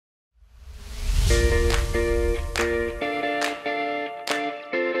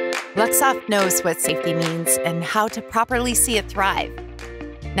Luxoft knows what safety means and how to properly see it thrive.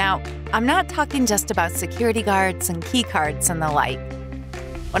 Now, I'm not talking just about security guards and key cards and the like.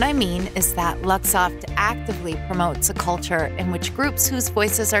 What I mean is that Luxoft actively promotes a culture in which groups whose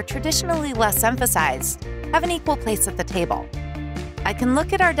voices are traditionally less emphasized have an equal place at the table. I can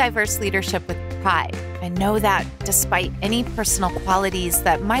look at our diverse leadership with pride and know that despite any personal qualities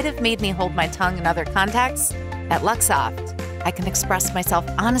that might have made me hold my tongue in other contexts, at Luxoft, I can express myself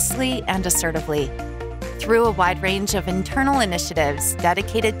honestly and assertively through a wide range of internal initiatives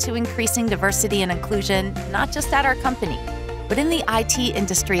dedicated to increasing diversity and inclusion, not just at our company, but in the IT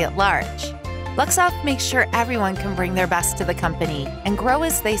industry at large. Luxoft makes sure everyone can bring their best to the company and grow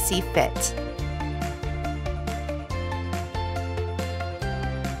as they see fit.